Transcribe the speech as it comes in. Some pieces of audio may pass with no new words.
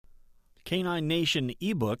Canine Nation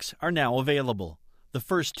ebooks are now available. The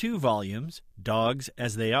first 2 volumes, Dogs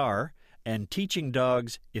as They Are and Teaching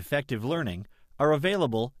Dogs Effective Learning, are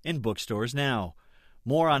available in bookstores now.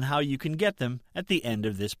 More on how you can get them at the end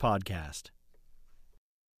of this podcast.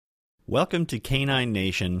 Welcome to Canine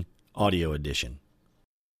Nation Audio Edition.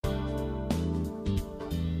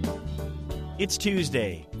 It's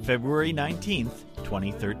Tuesday, February 19th,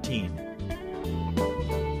 2013.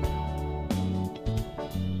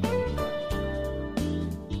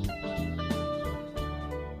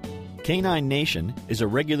 Canine Nation is a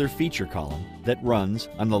regular feature column that runs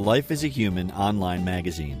on the Life as a Human online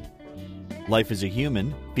magazine. Life as a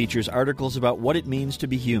Human features articles about what it means to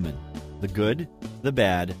be human, the good, the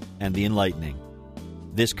bad, and the enlightening.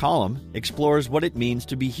 This column explores what it means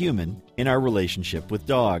to be human in our relationship with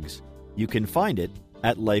dogs. You can find it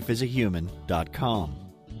at lifeasahuman.com.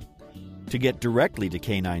 To get directly to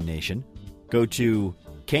Canine Nation, go to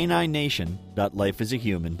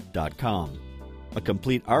caninenation.lifeasahuman.com. A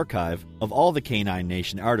complete archive of all the Canine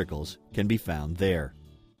Nation articles can be found there.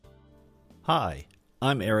 Hi,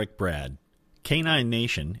 I'm Eric Brad. Canine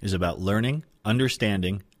Nation is about learning,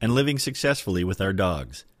 understanding, and living successfully with our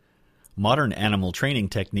dogs. Modern animal training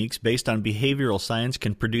techniques based on behavioral science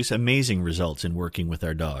can produce amazing results in working with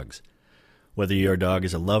our dogs. Whether your dog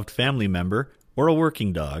is a loved family member or a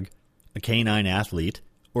working dog, a canine athlete,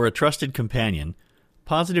 or a trusted companion,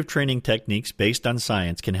 positive training techniques based on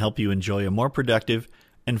science can help you enjoy a more productive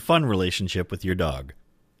and fun relationship with your dog.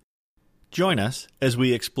 Join us as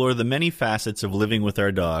we explore the many facets of living with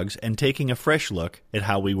our dogs and taking a fresh look at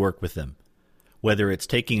how we work with them. Whether it's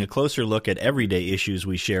taking a closer look at everyday issues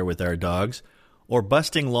we share with our dogs or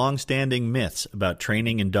busting long-standing myths about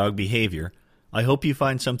training and dog behavior, I hope you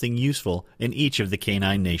find something useful in each of the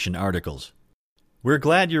Canine Nation articles. We're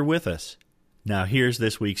glad you're with us. Now here's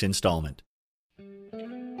this week's installment.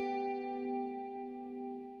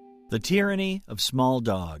 The Tyranny of Small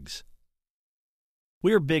Dogs.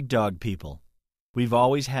 We're big dog people. We've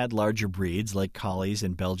always had larger breeds like collies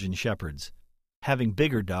and Belgian shepherds. Having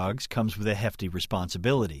bigger dogs comes with a hefty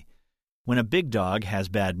responsibility. When a big dog has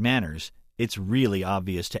bad manners, it's really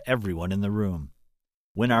obvious to everyone in the room.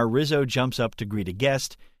 When our Rizzo jumps up to greet a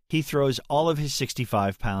guest, he throws all of his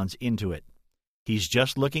 65 pounds into it. He's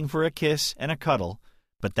just looking for a kiss and a cuddle,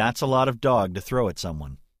 but that's a lot of dog to throw at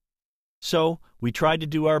someone. So, we tried to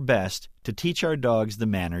do our best to teach our dogs the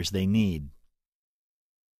manners they need.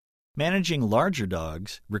 Managing larger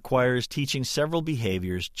dogs requires teaching several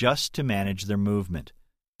behaviors just to manage their movement.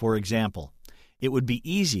 For example, it would be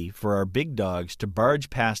easy for our big dogs to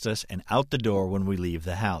barge past us and out the door when we leave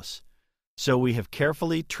the house. So we have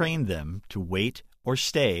carefully trained them to wait or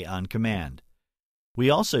stay on command.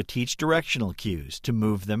 We also teach directional cues to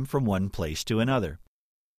move them from one place to another.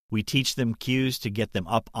 We teach them cues to get them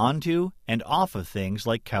up onto and off of things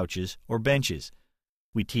like couches or benches.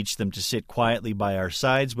 We teach them to sit quietly by our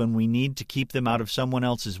sides when we need to keep them out of someone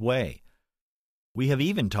else's way. We have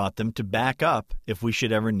even taught them to back up if we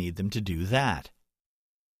should ever need them to do that.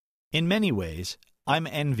 In many ways, I'm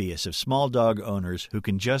envious of small dog owners who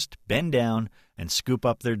can just bend down and scoop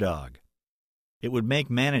up their dog. It would make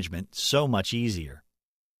management so much easier.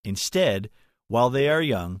 Instead, while they are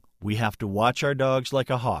young, we have to watch our dogs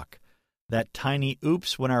like a hawk. That tiny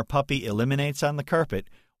oops when our puppy eliminates on the carpet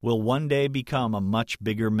will one day become a much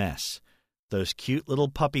bigger mess. Those cute little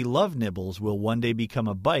puppy love nibbles will one day become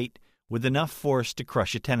a bite with enough force to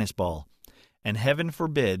crush a tennis ball. And heaven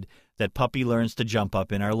forbid that puppy learns to jump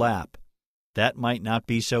up in our lap. That might not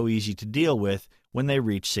be so easy to deal with when they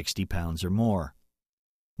reach 60 pounds or more.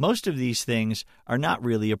 Most of these things are not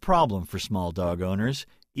really a problem for small dog owners,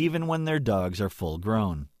 even when their dogs are full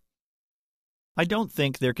grown. I don't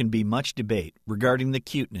think there can be much debate regarding the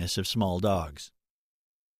cuteness of small dogs.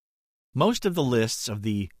 Most of the lists of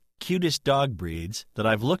the cutest dog breeds that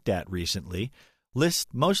I've looked at recently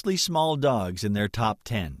list mostly small dogs in their top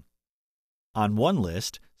 10. On one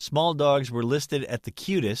list, small dogs were listed at the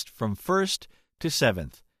cutest from 1st to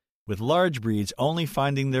 7th, with large breeds only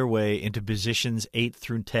finding their way into positions 8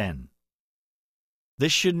 through 10.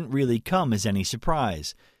 This shouldn't really come as any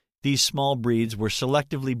surprise. These small breeds were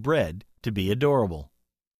selectively bred to be adorable.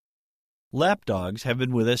 Lapdogs have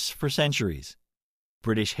been with us for centuries.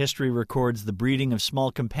 British history records the breeding of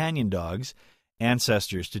small companion dogs,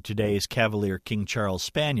 ancestors to today's Cavalier King Charles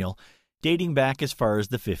Spaniel, dating back as far as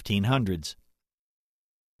the 1500s.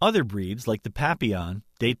 Other breeds, like the Papillon,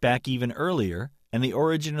 date back even earlier, and the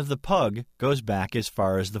origin of the pug goes back as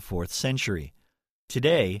far as the 4th century.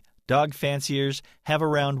 Today, dog fanciers have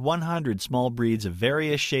around 100 small breeds of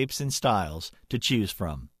various shapes and styles to choose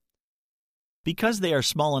from. Because they are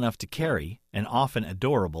small enough to carry, and often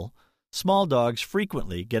adorable, Small dogs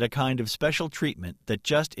frequently get a kind of special treatment that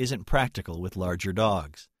just isn't practical with larger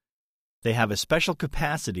dogs. They have a special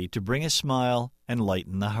capacity to bring a smile and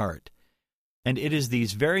lighten the heart. And it is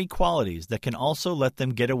these very qualities that can also let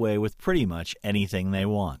them get away with pretty much anything they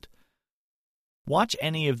want. Watch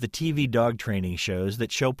any of the TV dog training shows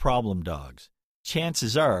that show problem dogs.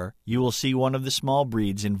 Chances are you will see one of the small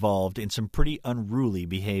breeds involved in some pretty unruly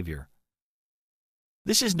behavior.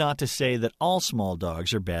 This is not to say that all small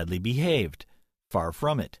dogs are badly behaved. Far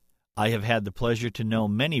from it. I have had the pleasure to know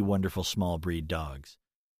many wonderful small breed dogs.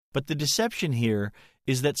 But the deception here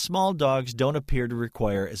is that small dogs don't appear to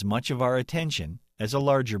require as much of our attention as a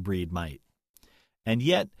larger breed might. And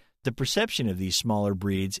yet, the perception of these smaller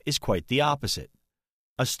breeds is quite the opposite.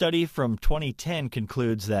 A study from 2010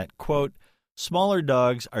 concludes that, quote, smaller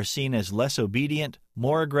dogs are seen as less obedient,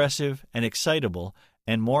 more aggressive and excitable,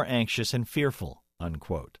 and more anxious and fearful,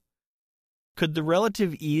 unquote. Could the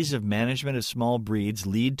relative ease of management of small breeds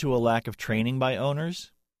lead to a lack of training by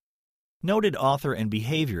owners? Noted author and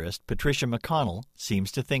behaviorist Patricia McConnell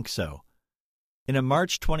seems to think so. In a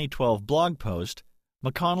March 2012 blog post,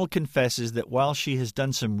 McConnell confesses that while she has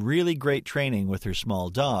done some really great training with her small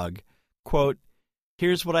dog, quote,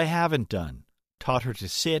 here's what I haven't done. Taught her to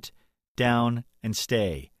sit, down, and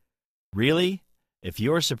stay. Really? If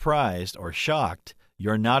you're surprised or shocked,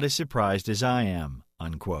 you're not as surprised as I am,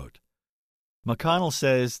 unquote. McConnell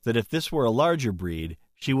says that if this were a larger breed,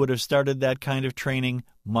 she would have started that kind of training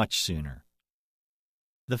much sooner.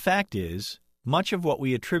 The fact is, much of what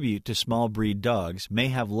we attribute to small breed dogs may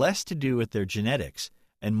have less to do with their genetics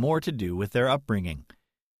and more to do with their upbringing.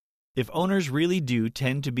 If owners really do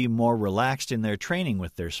tend to be more relaxed in their training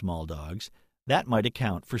with their small dogs, that might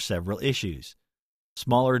account for several issues.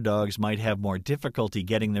 Smaller dogs might have more difficulty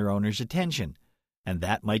getting their owner's attention, and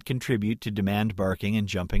that might contribute to demand barking and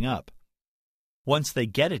jumping up. Once they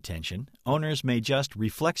get attention, owners may just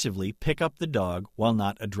reflexively pick up the dog while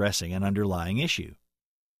not addressing an underlying issue.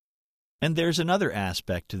 And there's another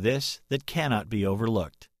aspect to this that cannot be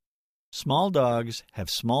overlooked. Small dogs have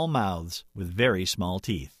small mouths with very small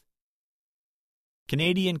teeth.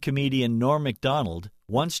 Canadian comedian Norm Macdonald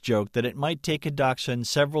once joked that it might take a dachshund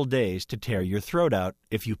several days to tear your throat out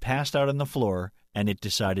if you passed out on the floor and it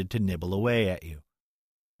decided to nibble away at you.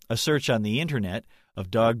 A search on the internet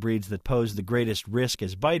of dog breeds that pose the greatest risk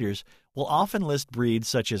as biters will often list breeds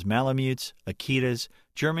such as Malamutes, Akitas,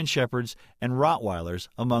 German Shepherds, and Rottweilers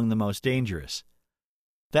among the most dangerous.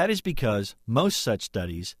 That is because most such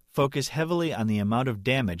studies focus heavily on the amount of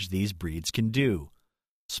damage these breeds can do.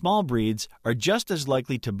 Small breeds are just as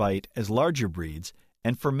likely to bite as larger breeds,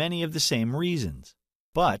 and for many of the same reasons.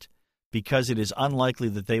 But, because it is unlikely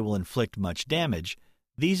that they will inflict much damage,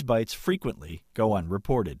 these bites frequently go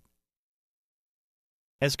unreported.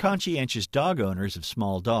 As conscientious dog owners of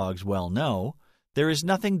small dogs well know, there is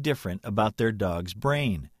nothing different about their dog's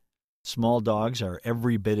brain. Small dogs are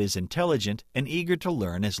every bit as intelligent and eager to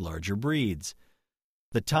learn as larger breeds.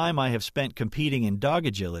 The time I have spent competing in dog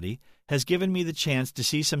agility has given me the chance to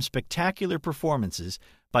see some spectacular performances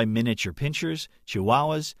by miniature pinschers,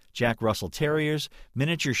 chihuahuas, Jack Russell Terriers,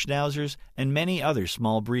 miniature schnauzers, and many other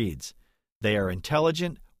small breeds. They are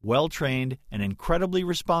intelligent, well-trained, and incredibly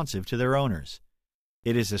responsive to their owners.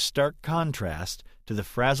 It is a stark contrast to the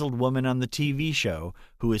frazzled woman on the TV show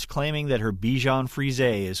who is claiming that her Bichon Frise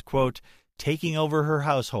is, quote, taking over her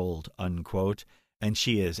household, unquote, and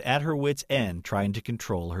she is at her wit's end trying to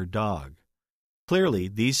control her dog. Clearly,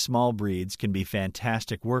 these small breeds can be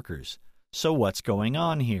fantastic workers. So what's going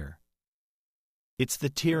on here? It's the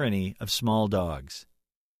tyranny of small dogs.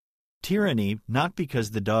 Tyranny not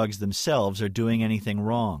because the dogs themselves are doing anything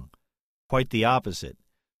wrong. Quite the opposite.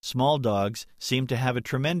 Small dogs seem to have a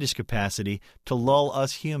tremendous capacity to lull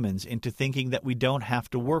us humans into thinking that we don't have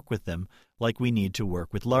to work with them like we need to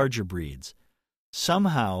work with larger breeds.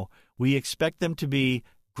 Somehow, we expect them to be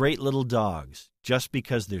great little dogs just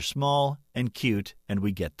because they're small and cute and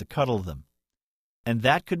we get to cuddle them. And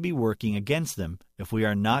that could be working against them if we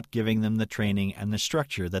are not giving them the training and the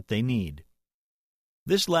structure that they need.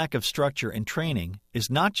 This lack of structure and training is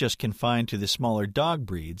not just confined to the smaller dog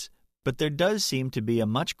breeds, but there does seem to be a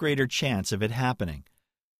much greater chance of it happening.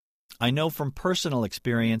 I know from personal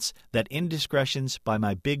experience that indiscretions by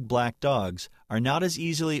my big black dogs are not as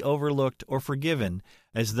easily overlooked or forgiven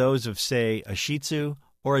as those of, say, a Shih Tzu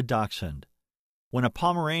or a Dachshund. When a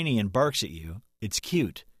Pomeranian barks at you, it's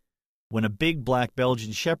cute. When a big black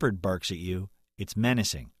Belgian Shepherd barks at you, it's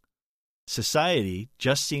menacing. Society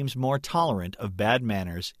just seems more tolerant of bad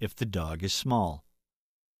manners if the dog is small.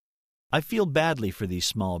 I feel badly for these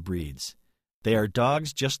small breeds. They are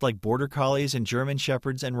dogs just like Border Collies and German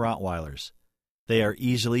Shepherds and Rottweilers. They are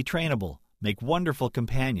easily trainable, make wonderful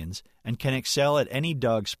companions, and can excel at any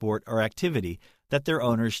dog sport or activity that their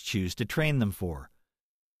owners choose to train them for.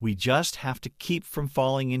 We just have to keep from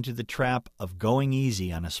falling into the trap of going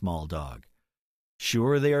easy on a small dog.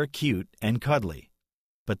 Sure, they are cute and cuddly,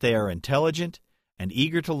 but they are intelligent and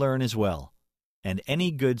eager to learn as well. And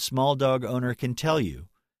any good small dog owner can tell you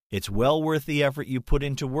it's well worth the effort you put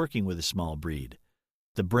into working with a small breed.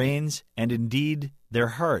 The brains, and indeed their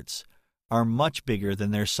hearts, are much bigger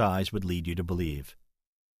than their size would lead you to believe.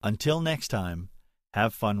 Until next time,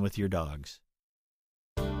 have fun with your dogs.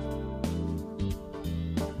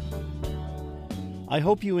 I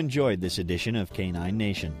hope you enjoyed this edition of Canine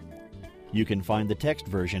Nation. You can find the text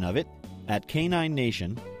version of it at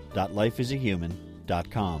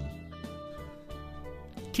caninenation.lifeasahuman.com.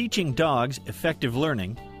 Teaching Dogs Effective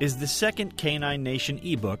Learning is the second Canine Nation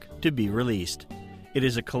ebook to be released. It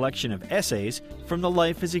is a collection of essays from the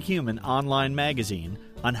Life as a Human online magazine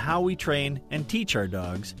on how we train and teach our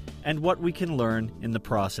dogs and what we can learn in the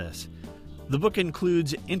process. The book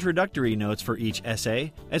includes introductory notes for each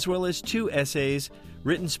essay, as well as 2 essays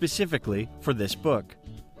written specifically for this book.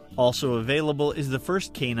 Also available is the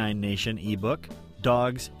first Canine Nation ebook,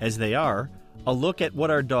 Dogs as They Are, a look at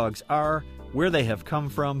what our dogs are, where they have come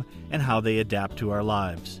from, and how they adapt to our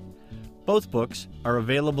lives. Both books are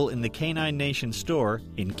available in the Canine Nation store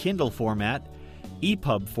in Kindle format,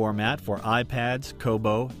 EPUB format for iPads,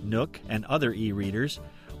 Kobo, Nook, and other e-readers,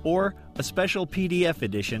 or a special PDF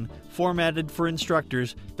edition formatted for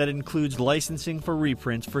instructors that includes licensing for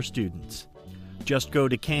reprints for students. Just go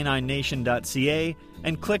to caninenation.ca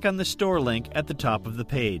and click on the store link at the top of the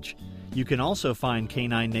page. You can also find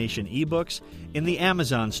Canine Nation ebooks in the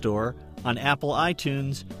Amazon store, on Apple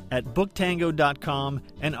iTunes, at booktango.com,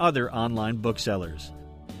 and other online booksellers.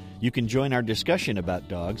 You can join our discussion about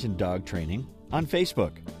dogs and dog training on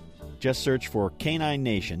Facebook. Just search for Canine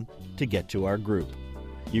Nation to get to our group.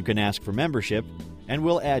 You can ask for membership, and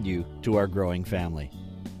we'll add you to our growing family.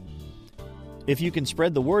 If you can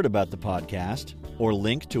spread the word about the podcast or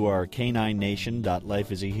link to our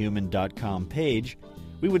caninenation.lifeasahuman.com page,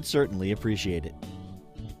 we would certainly appreciate it.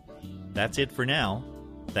 That's it for now.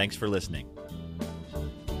 Thanks for listening.